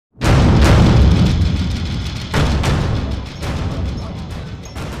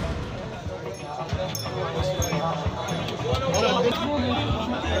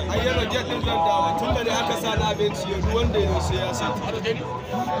ciye duk wanda ya sai ya sai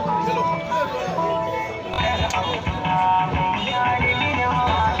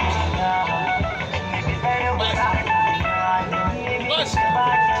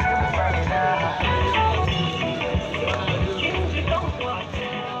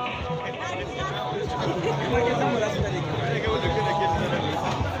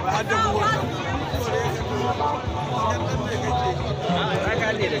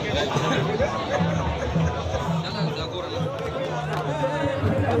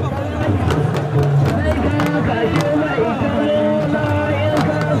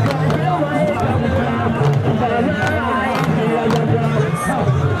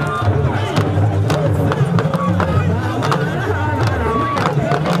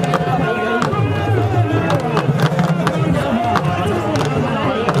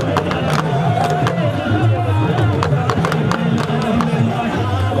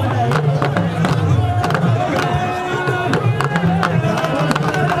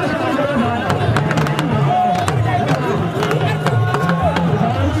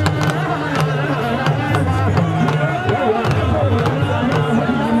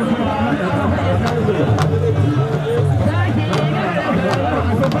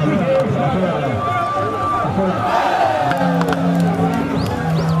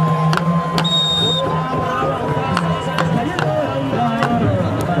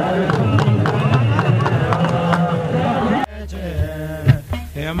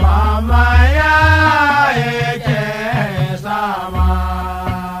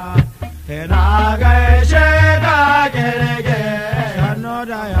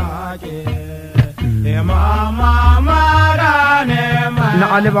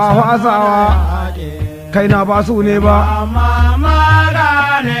na alibawa asawa kai na ba su ne ba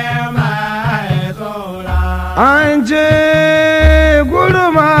an ce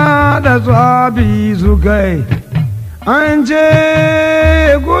gurma da tsabi su kai an ce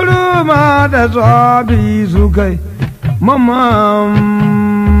gurma da tsabi su kai mamman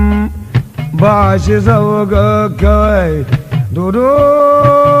ba shi sauka kai dodo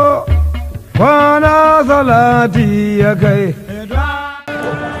kwana salati ya kai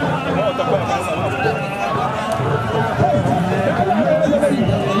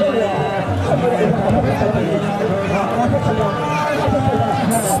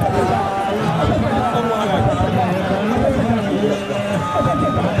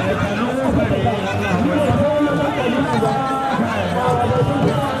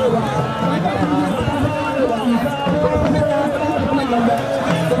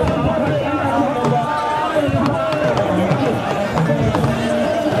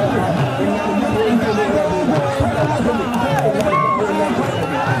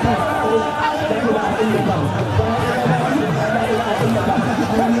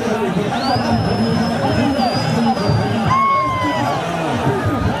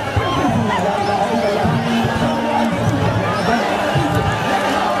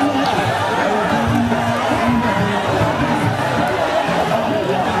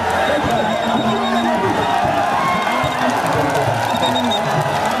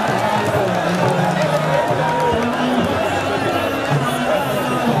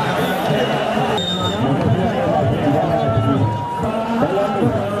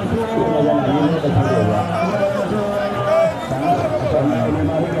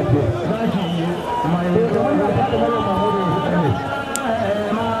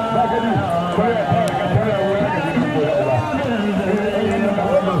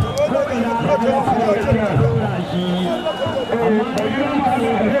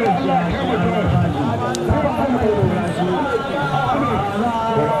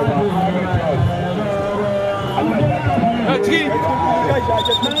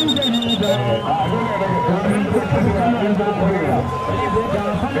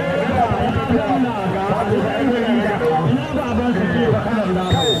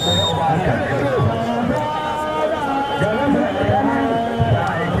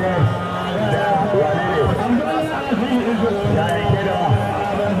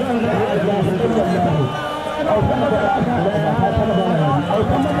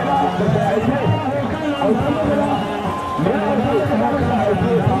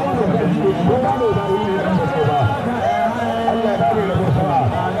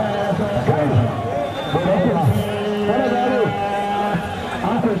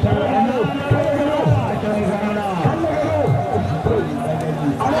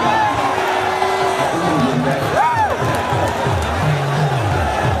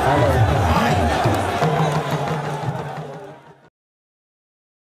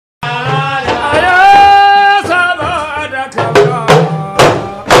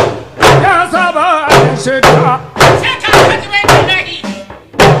Shit.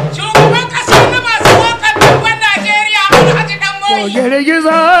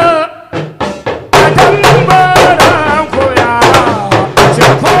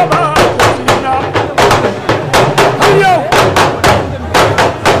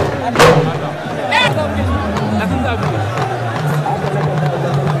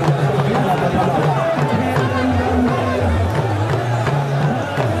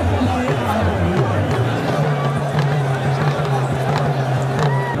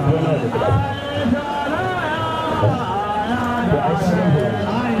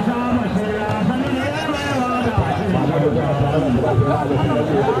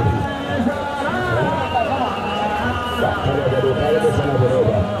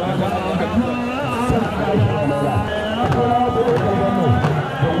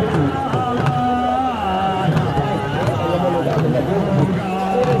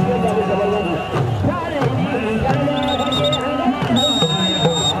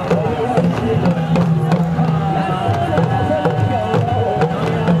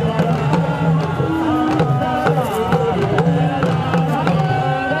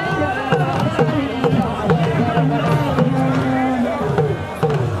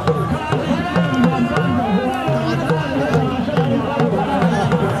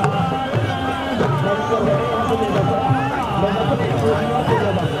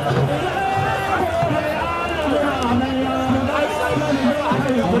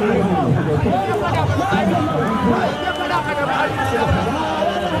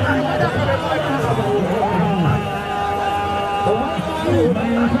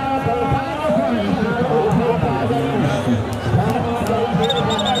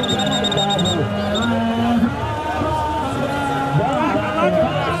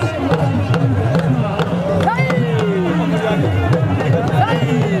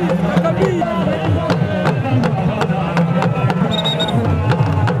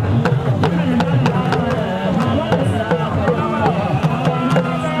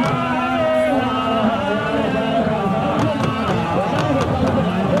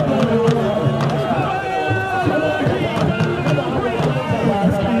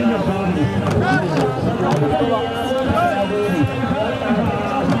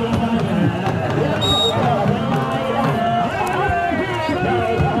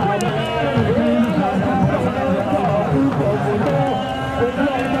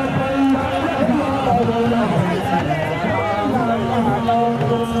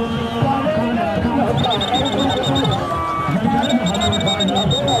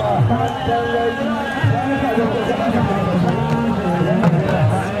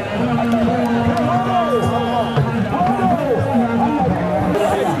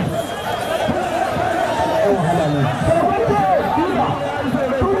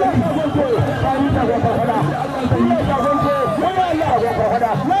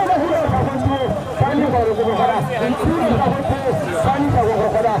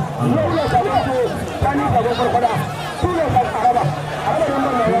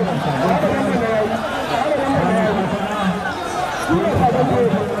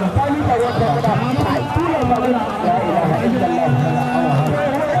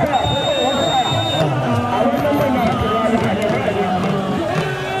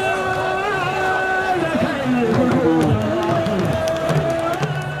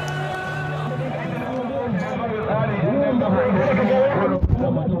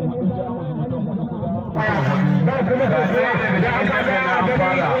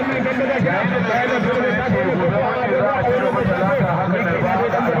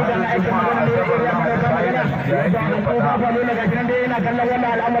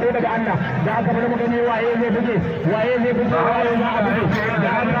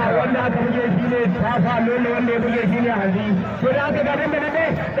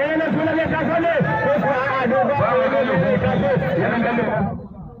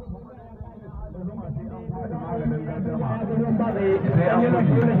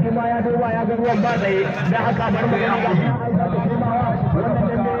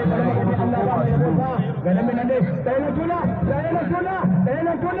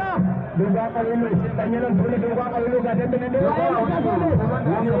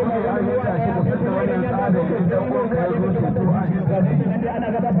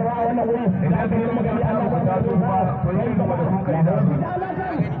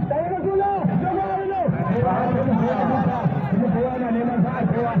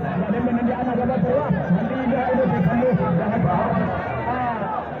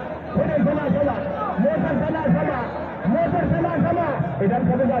 idan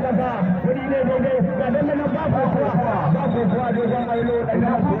ka buga kasa kudi ne gobe ga dan nan ba ku kuwa dogon ailo da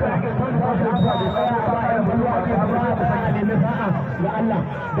na kuka ga Allah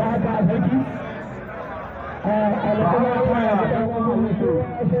da haka sarki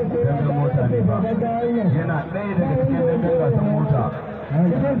yana ɗaya daga cikin dangan gasan mota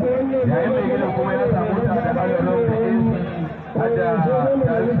yayin mai gina kuma ya samu mota da ayyana da hada ta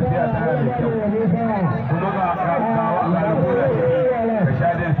tafiya ta da kyau kuma ga kawo a kan gona ka sha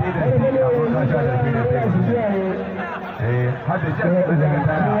da sai da sai da ka sha da sai da sai hada jan da daga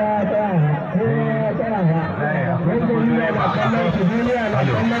tara akwai duniya ba kallon shi duniya na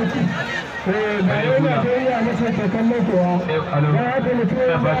kallon shi ba yau na duniya mace ke kallon kuwa ya haka mutum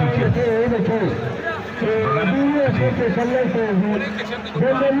ya ba da kyau duniya ce ke kallon shi yanzu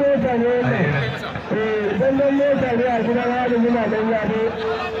dandan mota ne dandan mota ne a gidan halin muna dan yado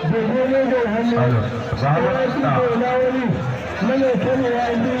dogo ne da hannu ya ci ko na wani mana kene ya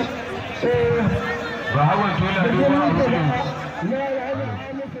yi ba hawan tola ne ba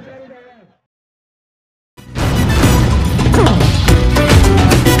a